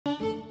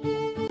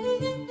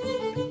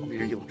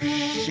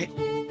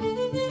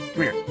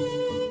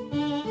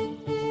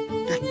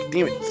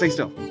damn it, stay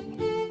still.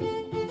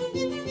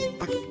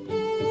 Fuck.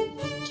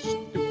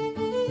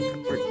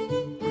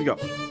 Where'd you go?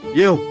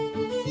 You!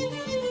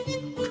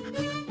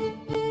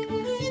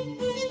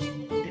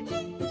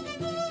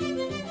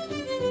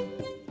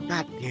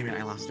 God damn it,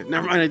 I lost it.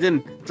 Never mind, I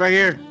didn't. It's right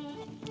here.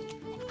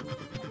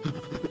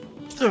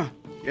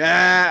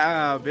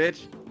 Yeah,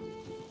 bitch.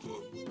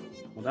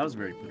 Well, that was a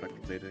very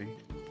productive day.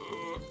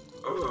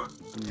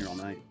 I'm here all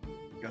night.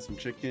 Got some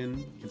chicken.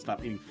 You can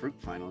stop eating fruit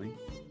finally.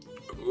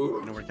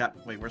 You know where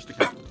Wait, where's the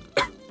captain?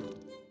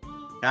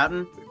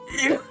 Captain?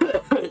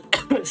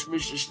 It's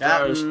Mr.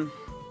 Stars. Captain?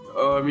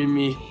 Oh, I'm in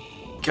me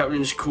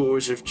captain's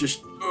quarters. I've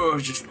just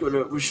got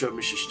up. What's up,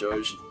 Mr.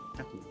 Stars?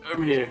 Captain.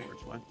 I'm here.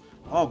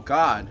 Oh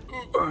God.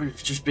 Oh,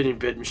 I've just been in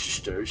bed, Mr.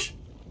 Stars.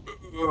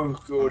 Oh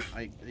God.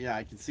 Yeah,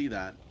 I can see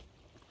that.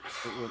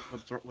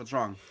 What's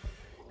wrong?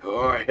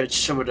 Oh, I had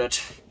some of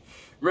that.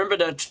 Remember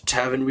that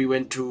tavern we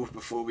went to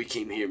before we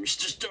came here,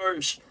 Mr.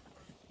 Stars?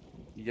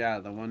 Yeah,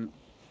 the one.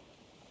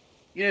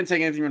 You didn't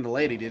take anything from the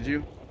lady, did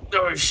you?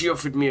 Oh, she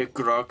offered me a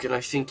grog, and I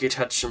think it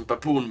had some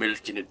baboon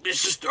milk in it,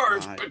 Mr.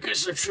 Stars,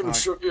 because I feel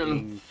so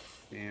ill.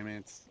 Damn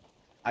it.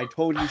 I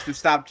told you to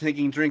stop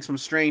taking drinks from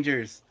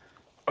strangers.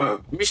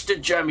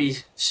 Mr. Jammy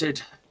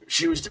said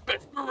she was the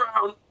best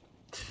around.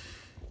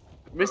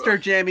 Mr.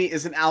 Jammy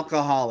is an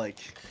alcoholic.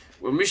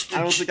 Well, I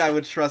don't think I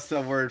would trust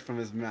a word from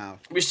his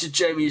mouth. Mr.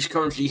 Jamie is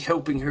currently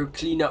helping her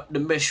clean up the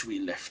mess we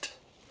left.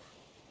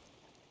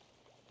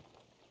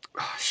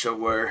 So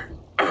we're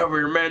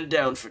a man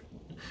down for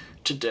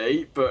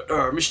today, but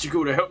Mr.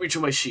 Gouda, help me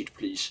to my seat,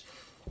 please.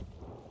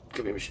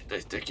 Come here,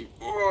 Mr. Thank you.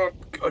 Oh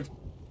God.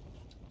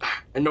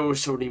 I know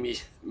it's only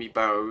me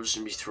bowels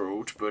and me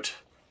throat, but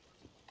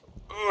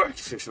I can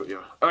fix what you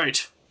are.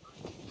 Alright.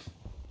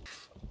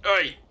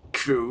 Alright,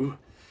 crew.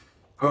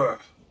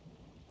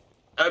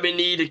 I'm in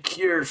need of a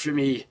cure for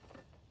me.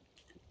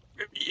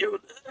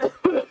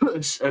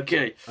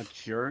 Okay. A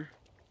cure?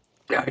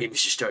 Now, hey,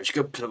 Mr. Starch,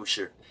 come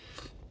closer.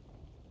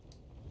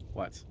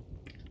 What?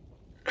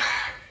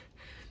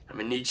 I'm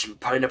gonna need some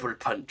pineapple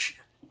punch.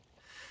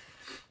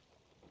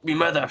 Me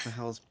mother.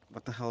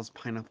 What the hell is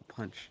pineapple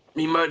punch?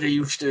 Me mother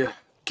used to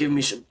give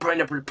me some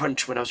pineapple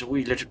punch when I was a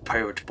wee little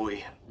pirate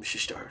boy, Mr.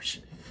 Stars.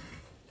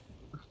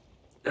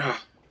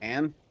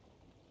 And?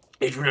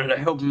 It will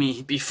help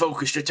me be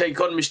focused to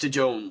take on Mr.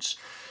 Jones.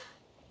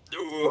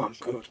 Oh,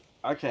 God.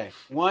 Okay.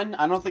 One,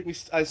 I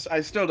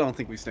still don't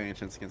think we stand a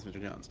chance against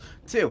Mr. Jones.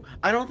 Two,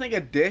 I don't think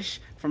a dish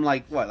from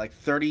like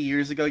 30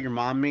 years ago your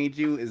mom made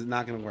you is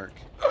not gonna work.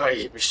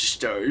 Aye, Mr.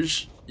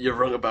 Stars. You're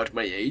wrong about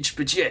my age,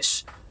 but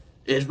yes,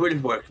 it will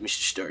work,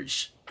 Mr.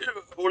 Stars.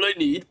 All I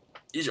need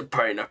is a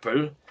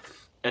pineapple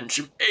and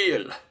some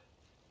ale.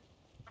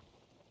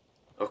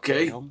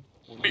 Okay? You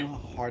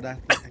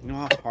know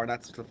how hard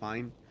that's to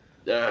find?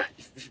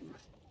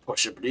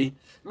 Possibly.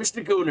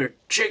 Mr. Gunner,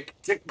 check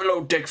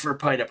below deck for a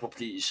pineapple,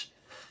 please.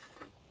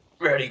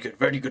 Very good,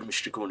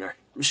 Mr. Gunner.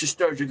 Mr.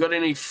 Stars, you got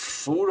any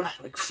food,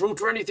 like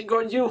fruit or anything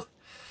on you?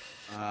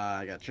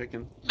 I got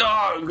chicken.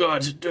 Oh,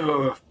 God.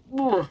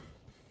 What?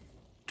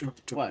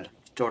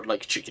 Don't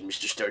like chicken,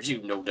 Mr. Stars,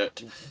 you know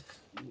that.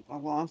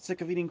 Well, I'm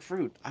sick of eating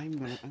fruit. I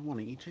want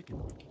to eat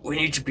chicken. We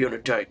need to be on a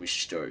diet,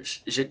 Mr.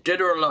 Stars. Is it dead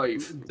or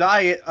alive?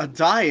 A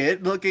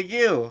diet? Look at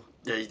you.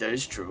 Yeah, that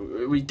is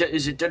true.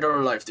 Is it dead or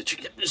alive, the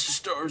chicken, Mr.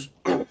 Stars?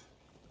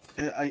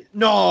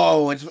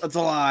 No, it's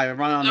alive.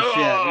 Run on the shit.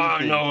 Oh,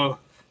 no.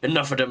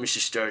 Enough of that, Mr.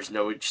 Stars.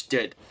 No, it's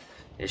dead.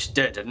 It's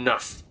dead.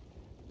 Enough.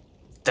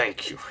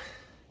 Thank you.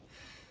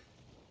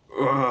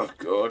 Oh,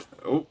 God.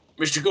 Oh,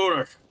 Mr.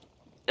 Gunner.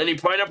 Any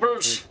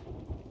pineapples?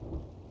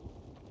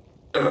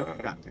 God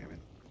damn it.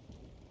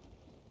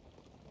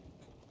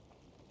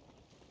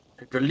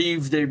 I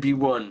believe there be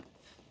one.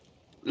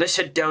 Let's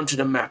head down to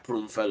the map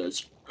room,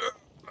 fellas.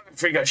 I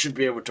think I should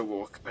be able to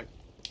walk.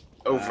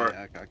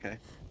 Okay.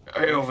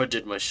 I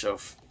overdid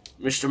myself.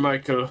 Mr.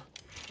 Michael,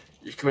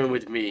 you come in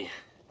with me.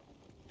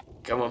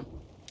 Come on.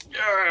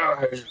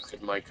 Look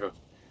at Michael.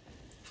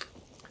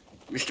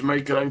 Mr.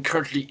 Michael, I'm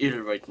currently ill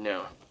right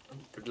now.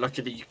 But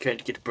luckily you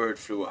can't get bird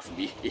flu off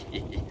me.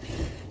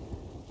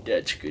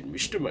 That's good,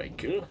 Mr.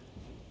 Michael.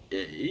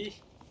 Hey,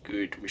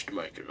 good, Mr.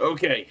 Michael.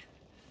 Okay.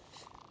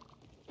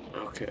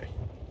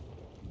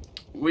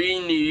 We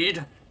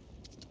need...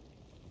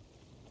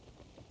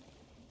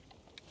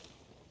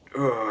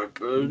 I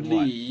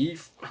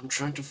believe... What? I'm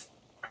trying to...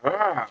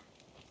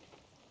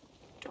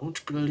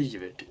 Don't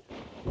believe it.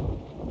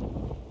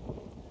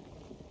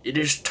 It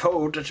is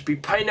told that to be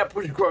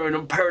pineapples growing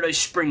on Paradise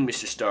Spring,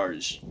 Mr.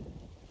 Stars.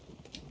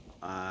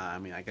 I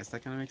mean, I guess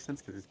that kind of makes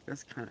sense, because it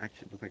does kind of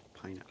actually look like a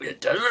pineapple.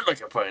 It does look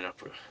like a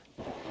pineapple.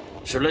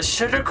 So let's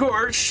set a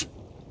course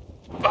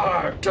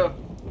to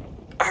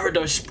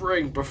Paradise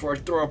Spring before I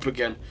throw up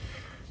again.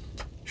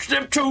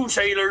 Step 2,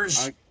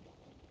 sailors!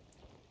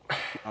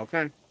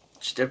 Okay.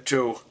 Step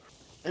 2.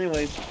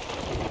 Anyways.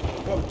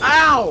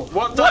 Ow!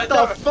 What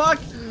the fuck?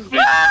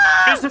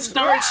 Mr.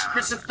 Stars!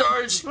 Mr.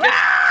 Stars!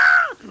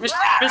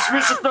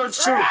 Mr. Stars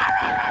 2!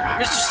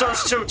 Mr.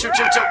 Stars 2!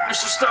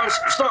 Mr. Stars!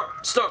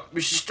 Stop!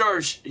 Mr.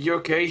 Stars, are you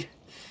okay?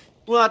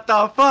 What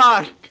the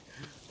fuck?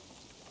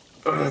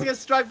 Let's get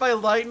struck by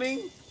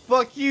lightning?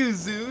 Fuck you,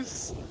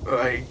 Zeus.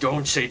 I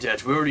don't say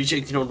that. We're already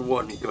taking on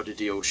one and go to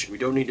the ocean. We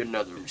don't need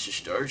another, Mr.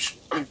 Stars.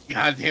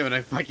 God damn it,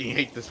 I fucking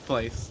hate this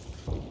place.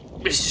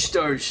 Mr.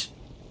 Stars.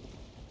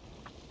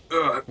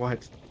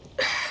 What?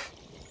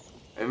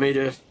 I made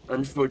an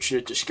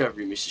unfortunate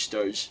discovery, Mr.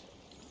 Stars.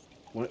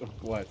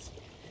 What?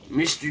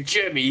 Mr.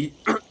 Jemmy,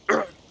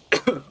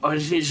 on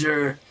his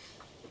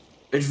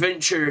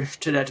adventure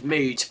to that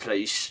maid's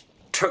place,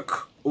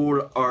 took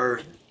all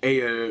our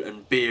ale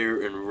and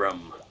beer and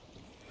rum.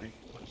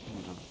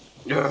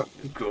 I'm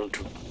going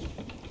to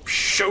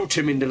shoot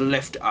him in the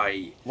left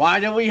eye. Why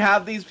do we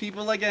have these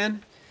people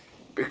again?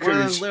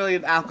 Because... We're literally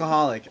an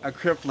alcoholic. A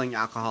crippling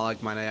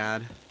alcoholic, might I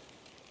add.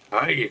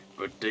 Aye,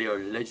 but they are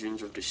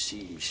legends of the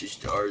sea, Mrs.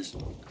 Stars.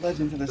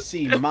 Legends of the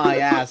sea, my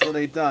ass, what have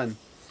they done?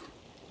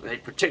 They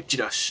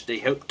protected us. They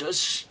helped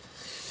us.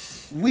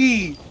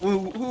 We?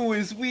 Who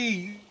is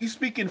we? You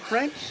speak in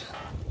French?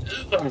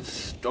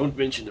 Don't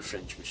mention the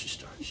French, Mrs.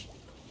 Stars.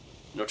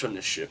 Not on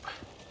this ship.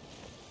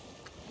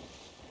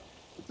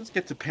 Let's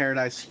get to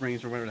Paradise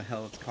Springs or whatever the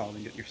hell it's called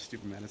and get your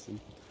stupid medicine.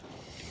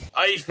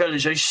 Aye,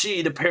 fellas, I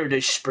see the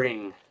Paradise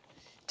Spring.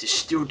 It is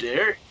still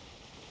there.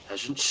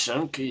 Hasn't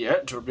sunk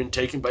yet or been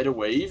taken by the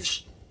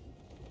waves.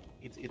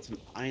 It's an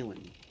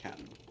island,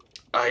 Captain.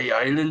 Aye,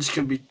 islands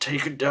can be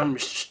taken down,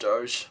 Mr.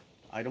 Stars.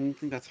 I don't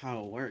think that's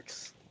how it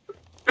works.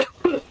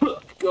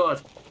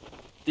 God,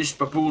 this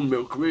baboon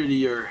milk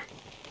really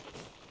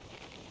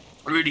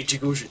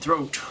tickles your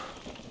throat.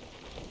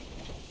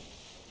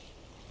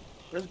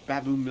 Where does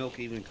baboon milk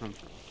even come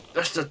from?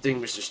 That's the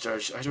thing, Mr.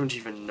 Stars. I don't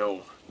even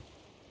know.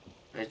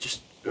 I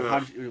just.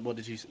 Well,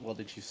 did you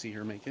see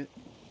her make it?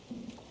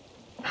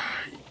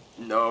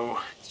 No,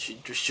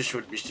 it's just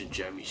what Mr.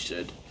 Jammy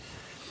said.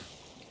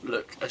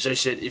 Look, as I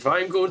said, if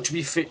I'm going to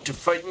be fit to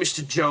fight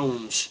Mr.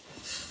 Jones,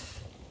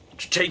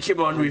 to take him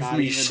on with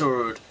me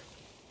sword,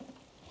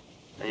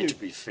 I need to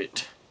be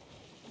fit.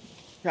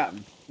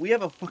 Captain, we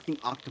have a fucking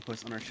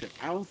octopus on our ship.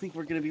 I don't think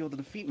we're gonna be able to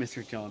defeat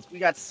Mr. Jones. We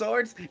got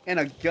swords and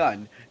a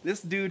gun.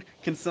 This dude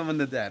can summon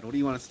the dead. What do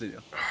you want us to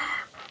do?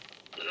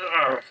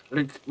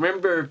 Like,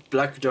 remember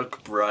Black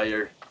Duck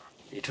Briar?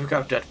 He took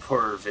out that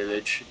poor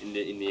village in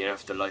the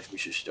afterlife,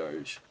 Mr.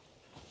 Stars.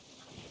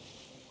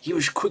 He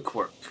was quick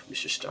work,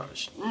 Mr.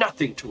 Stars.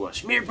 Nothing to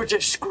us, mere but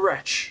a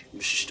scratch,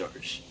 Mr.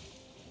 Stars.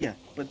 Yeah,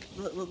 but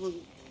look,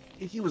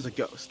 he was a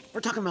ghost.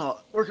 We're talking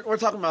about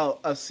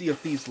a Sea of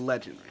Thieves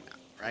legend right now,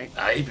 right?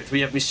 Aye, but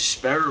we have Mr.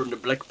 Sparrow and the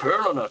Black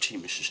Pearl on our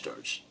team, Mr.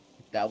 Stars.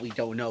 That we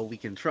don't know we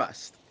can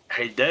trust.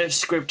 Hey, they're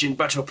scripting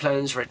battle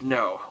plans right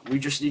now. We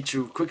just need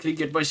to quickly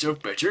get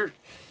myself better,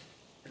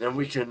 and then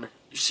we can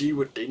see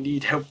what they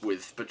need help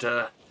with. But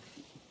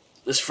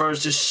as far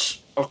as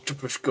this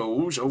octopus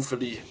goes,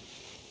 hopefully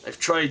I've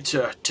tried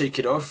to take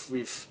it off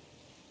with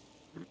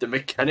the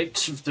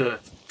mechanics of the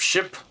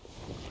ship.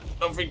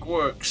 Nothing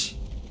works.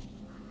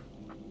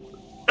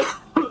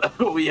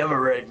 We have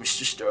arrived,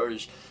 Mr.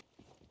 Stars.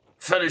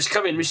 Fellas,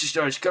 come in, Mr.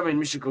 Stars. Come in,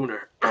 Mr.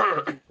 Gunner.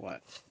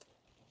 What?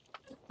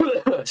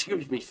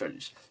 Excuse me,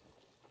 fellas.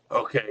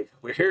 Okay,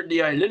 we're here at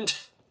the island.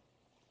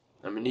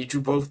 I'm gonna need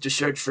you both to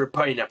search for a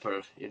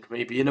pineapple. It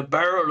may be in a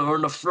barrel or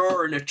on the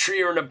floor, in a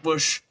tree or in a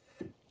bush.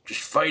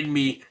 Just find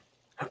me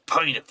a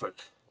pineapple.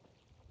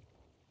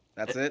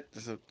 That's it?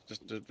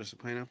 Just a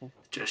pineapple?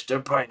 Just a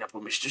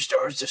pineapple, Mr.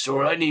 Stars. That's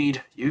all I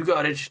need. You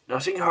got it.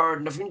 Nothing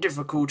hard, nothing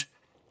difficult.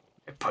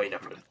 A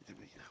pineapple.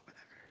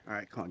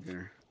 Alright, come on,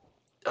 Gunner.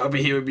 I'll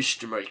be here with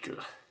Mr. Michael.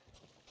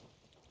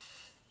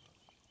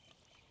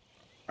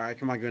 Alright,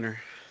 come on, Gunner.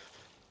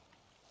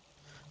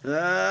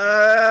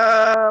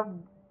 God,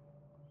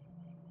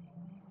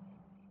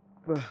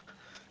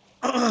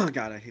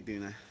 I hate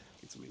doing that.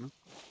 Get some,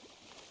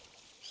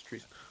 just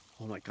trees.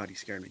 Oh my God, he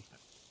scared me.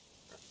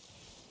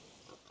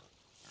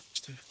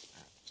 Just a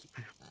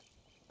pineapple.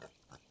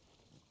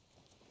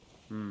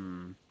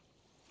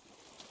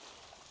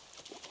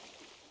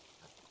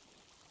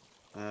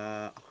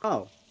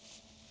 Oh.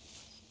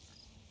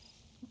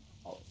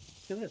 Oh,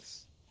 look at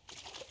this.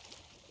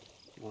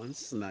 Oh,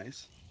 this is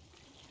nice.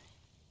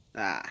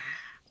 I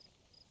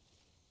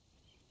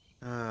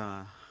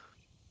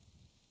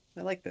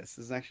like this.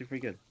 This is actually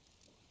pretty good.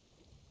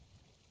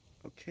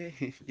 Okay,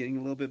 getting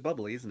a little bit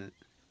bubbly, isn't it?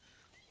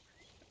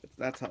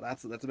 That's a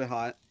bit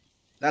hot.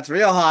 That's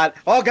real hot.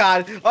 Oh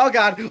God! Oh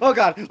God! Oh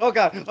God! Oh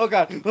God! Oh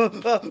God! Oh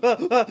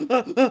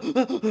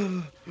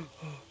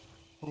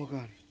God! Oh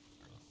God!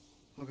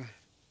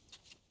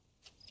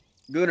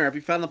 Gunnar, have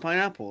you found the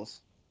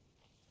pineapples?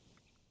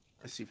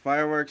 I see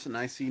fireworks and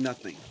I see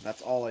nothing.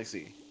 That's all I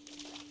see.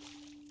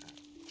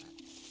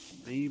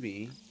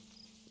 Maybe.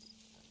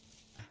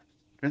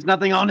 There's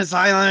nothing on this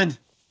island.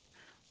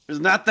 There's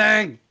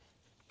nothing.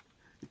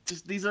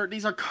 Just these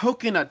are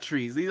coconut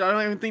trees. I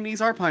don't even think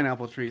these are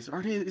pineapple trees.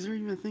 Is there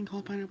even a thing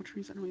called pineapple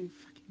trees? I don't even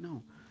fucking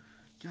know.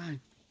 God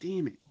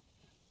damn it.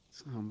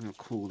 So I'm gonna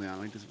cool down.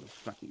 Like this is a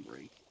fucking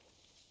break.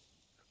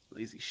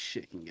 Lazy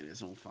shit can get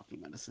his own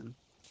fucking medicine.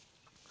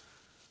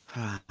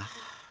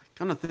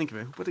 Come to think of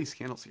it, who put these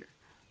candles here?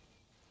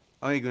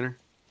 Oh, hey, Gunnar.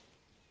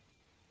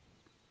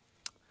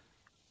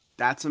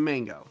 That's a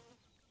mango.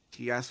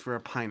 He asked for a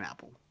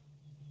pineapple.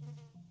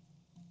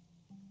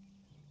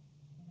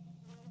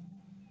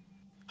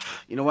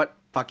 You know what?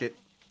 Fuck it.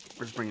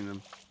 We're just bringing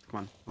them. Come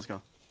on, let's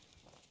go.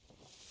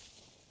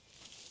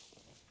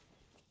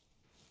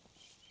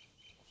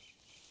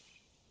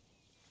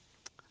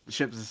 The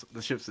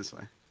ship's this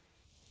way.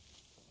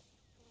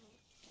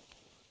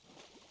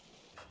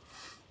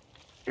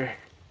 Come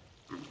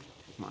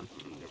on.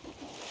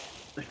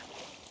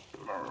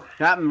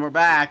 Captain, we're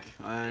back.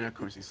 And of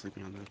course he's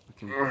sleeping on the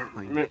fucking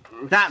plane.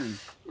 Captain!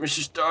 Mr.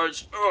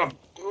 Stars. Oh.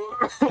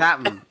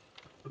 Captain!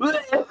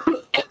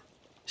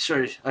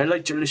 Sorry, I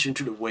like to listen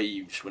to the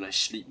waves when I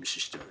sleep, Mr.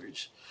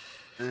 Stars.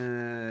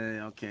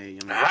 Okay.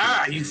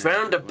 You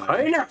found a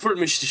pineapple,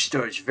 Mr.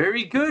 Stars.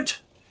 Very good.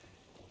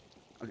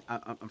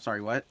 I'm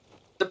sorry, what?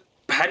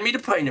 Hand me the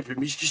pineapple,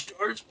 Mr.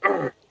 Stars.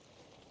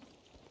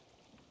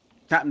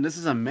 Captain, this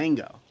is a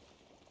mango.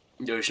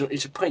 No, it's not.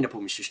 It's a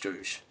pineapple, Mr.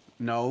 Stars.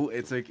 No,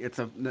 it's a.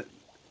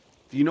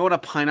 Do you know what a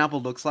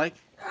pineapple looks like?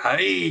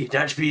 Aye,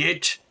 that be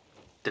it.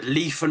 The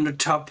leaf on the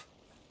top,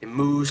 it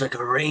moves like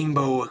a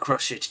rainbow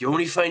across it. You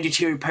only find it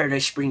here in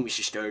Paradise Spring,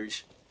 Mr.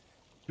 Stars.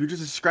 You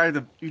just described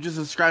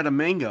a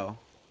mango.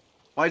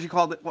 Why'd you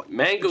call it? What?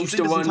 Mango's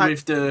the one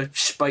with the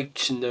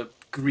spikes and the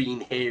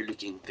green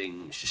hair-looking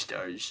thing, Mr.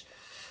 Stars.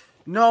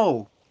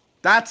 No,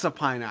 that's a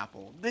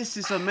pineapple. This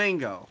is a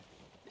mango.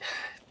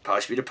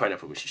 Pass me the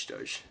pineapple, Mr.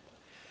 Stars.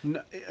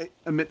 No,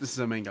 admit this is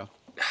a mango.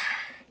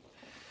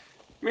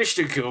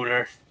 Mr.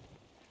 Cooler,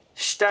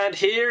 stand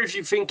here if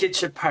you think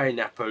it's a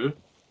pineapple,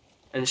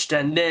 and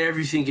stand there if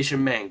you think it's a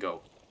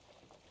mango.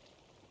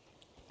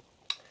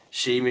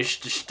 See,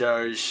 Mr.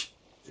 Stars.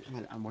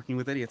 God, I'm working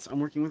with idiots.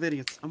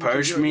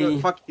 Push me.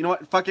 Fuck. You know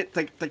what? Fuck it.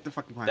 Take the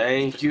fucking pineapple.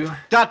 Thank you.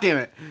 God damn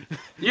it.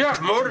 You have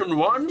more than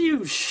one,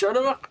 you son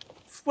of a.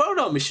 Well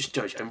done, Mr.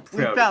 Stars. I'm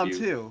proud of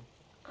you.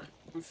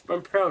 We found two.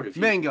 I'm proud of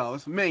you.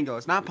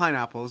 Mangoes, not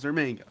pineapples. They're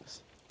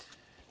mangoes.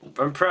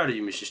 I'm proud of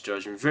you, Mr.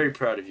 Stars. I'm very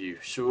proud of you.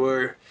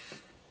 So,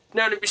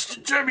 now that Mr.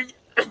 Jimmy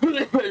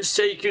has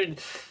taken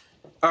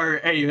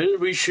our ale,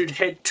 we should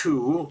head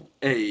to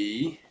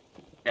a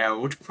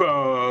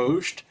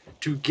outpost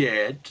to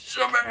get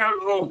some ale.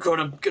 Oh God,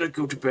 I'm gonna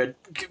go to bed.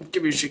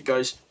 Give me a shit,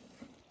 guys.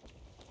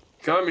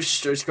 Come on, Mr.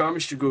 Stars. Come on,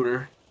 Mr.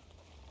 Gooner.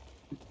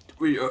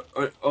 We are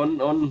on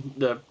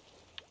the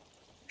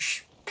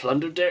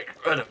plunder deck.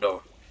 I don't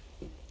know.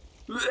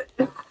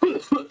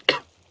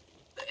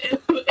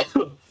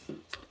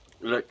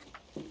 Look,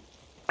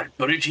 I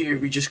put it here.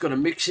 We just gotta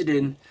mix it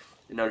in,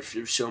 and I'll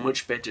feel so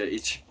much better.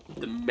 It's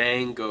the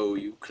mango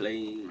you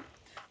claim.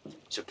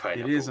 It's a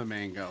pineapple. It is a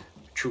mango.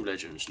 True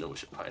legends know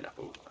it's a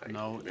pineapple.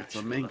 No, it's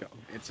a mango.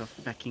 It's a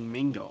fucking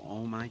mango.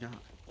 Oh my god.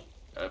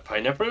 A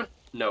pineapple?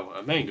 No,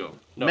 a mango.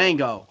 No.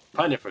 Mango.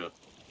 Pineapple.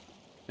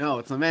 No,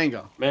 it's a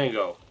mango.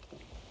 Mango.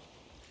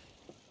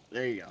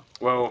 There you go.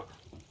 Well,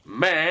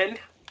 man,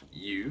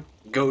 you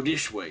go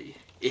this way.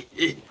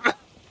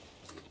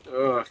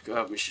 Oh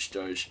God, Mr.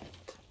 Stars.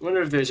 I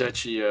wonder if there's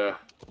actually a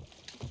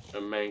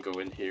mango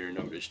in here.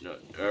 No, there's not.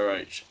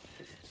 Alright.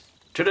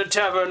 To the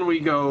tavern we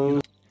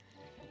go.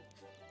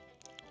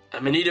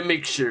 I'm gonna need a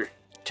mixer,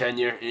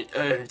 Tanya.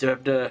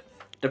 The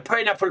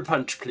pineapple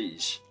punch,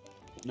 please.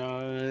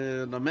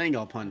 No, the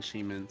mango punch,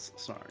 he means.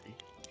 Sorry.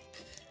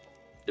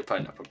 The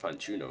pineapple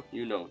punch, you know,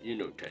 Tanya,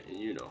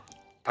 you know.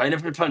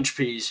 Pineapple punch,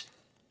 please.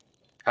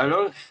 How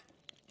long?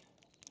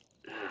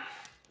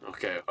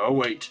 Okay, I'll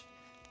wait.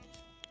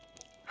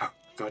 Oh,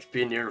 God,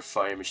 being near a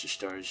fire, Mr.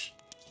 Stars.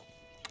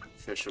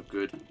 Feels so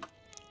good.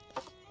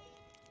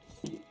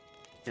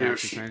 Yeah,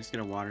 can I just get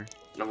a water?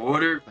 The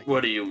water?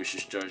 What are you, Mr.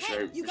 Stars?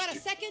 Hey, you got a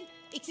second?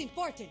 It's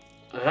important.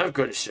 I've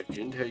got a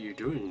second. How you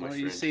doing, my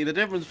friend? You see, the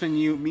difference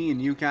between me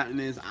and you, Captain,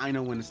 is I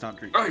know when to stop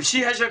drinking. Oh, she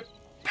has a...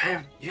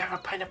 You have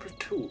a pineapple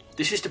too.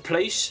 This is the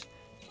place?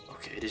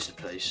 Okay, it is the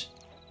place.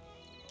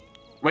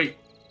 Wait.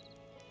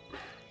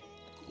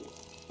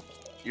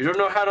 You don't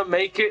know how to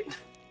make it?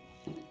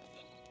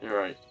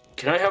 Alright.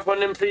 Can I have one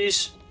then,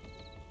 please?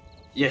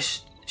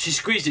 Yes. She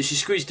squeezed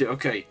it,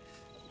 okay.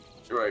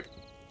 Right.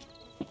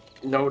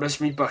 No, that's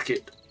me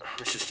bucket.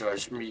 Mr.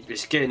 Stars,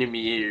 it's getting in my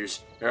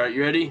ears. Alright,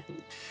 you ready?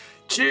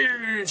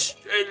 Cheers!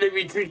 Let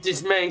me drink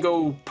this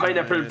mango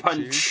pineapple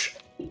punch.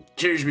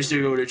 Cheers, Mr.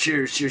 Yoda.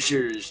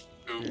 Cheers.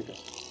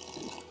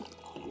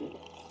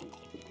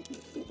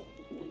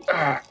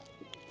 Ah.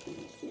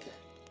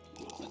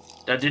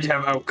 That did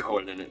have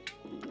alcohol in it.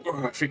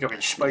 Oh, I think I've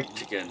been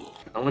spiked again.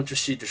 I want to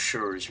see the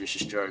shores, Mr.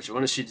 Stars. I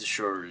want to see the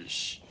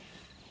shores.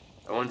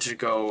 I want to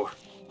go...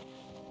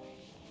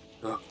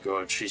 Oh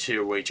God, she's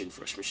here waiting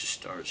for us, Mr.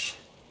 Stars.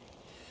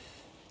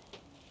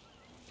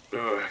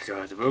 Oh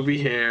God, we'll be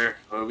here.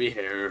 Oh.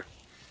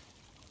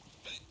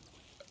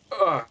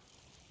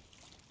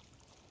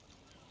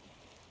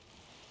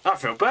 I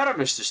feel better,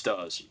 Mr.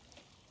 Stars.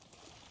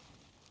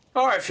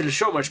 Oh, I feel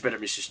so much better,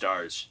 Mr.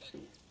 Stars.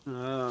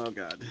 Oh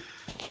God.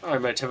 I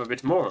might have a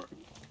bit more.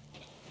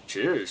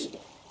 Cheers.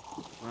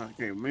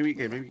 Okay, maybe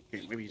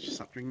you should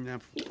stop drinking now.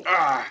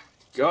 Ah,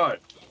 God.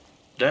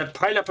 The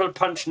pineapple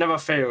punch never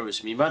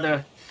fails. Me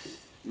mother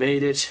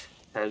made it,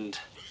 and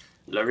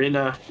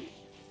Lorena.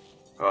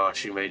 Oh,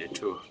 she made it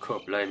too.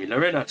 God blimey.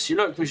 Lorena, see,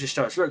 look, Mr.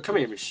 Stars. Look, come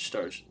here, Mr.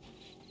 Stars.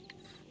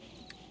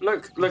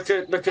 Look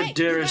Hey, at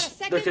dearest,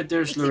 you got a look second? at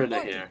dearest It's Lorena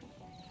important. here.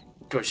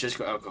 God, she's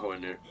got alcohol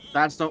in there.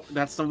 That's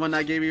the one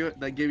that gave you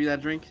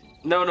that drink.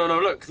 No,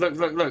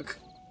 look.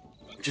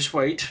 Just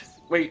wait.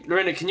 Wait,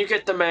 Lorena, can you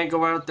get the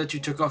mango out that you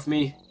took off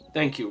me?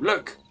 Thank you.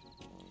 Look.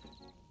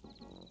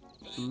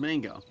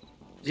 Mango.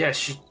 Yeah,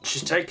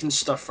 she's taking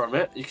stuff from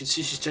it. You can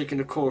see she's taking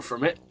the core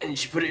from it, and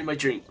she put it in my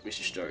drink,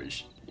 Mr.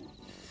 Stars.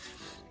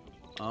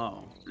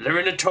 Oh.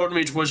 Lorena told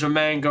me it was a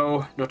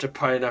mango, not a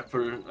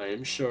pineapple. I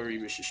am sorry,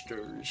 Mr.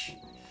 Stars.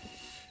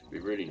 We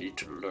really need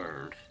to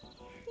learn.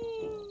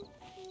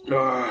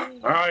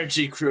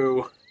 Alright,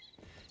 crew.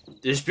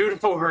 This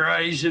beautiful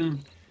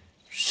horizon,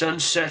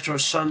 sunset or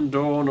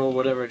sundawn or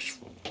whatever it's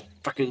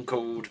fucking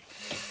called.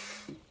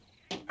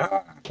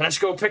 Let's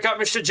go pick up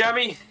Mr.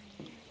 Jammy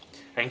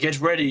and get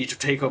ready to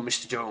take on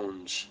Mr.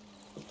 Jones.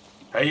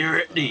 Are you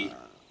ready?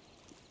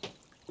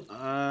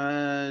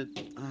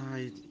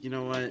 You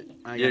know what?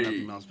 I got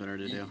nothing else better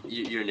to do.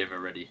 You're never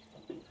ready.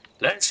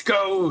 Let's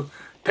go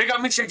pick up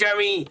Mr.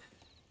 Jammy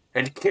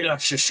and kill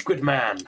us a squid man.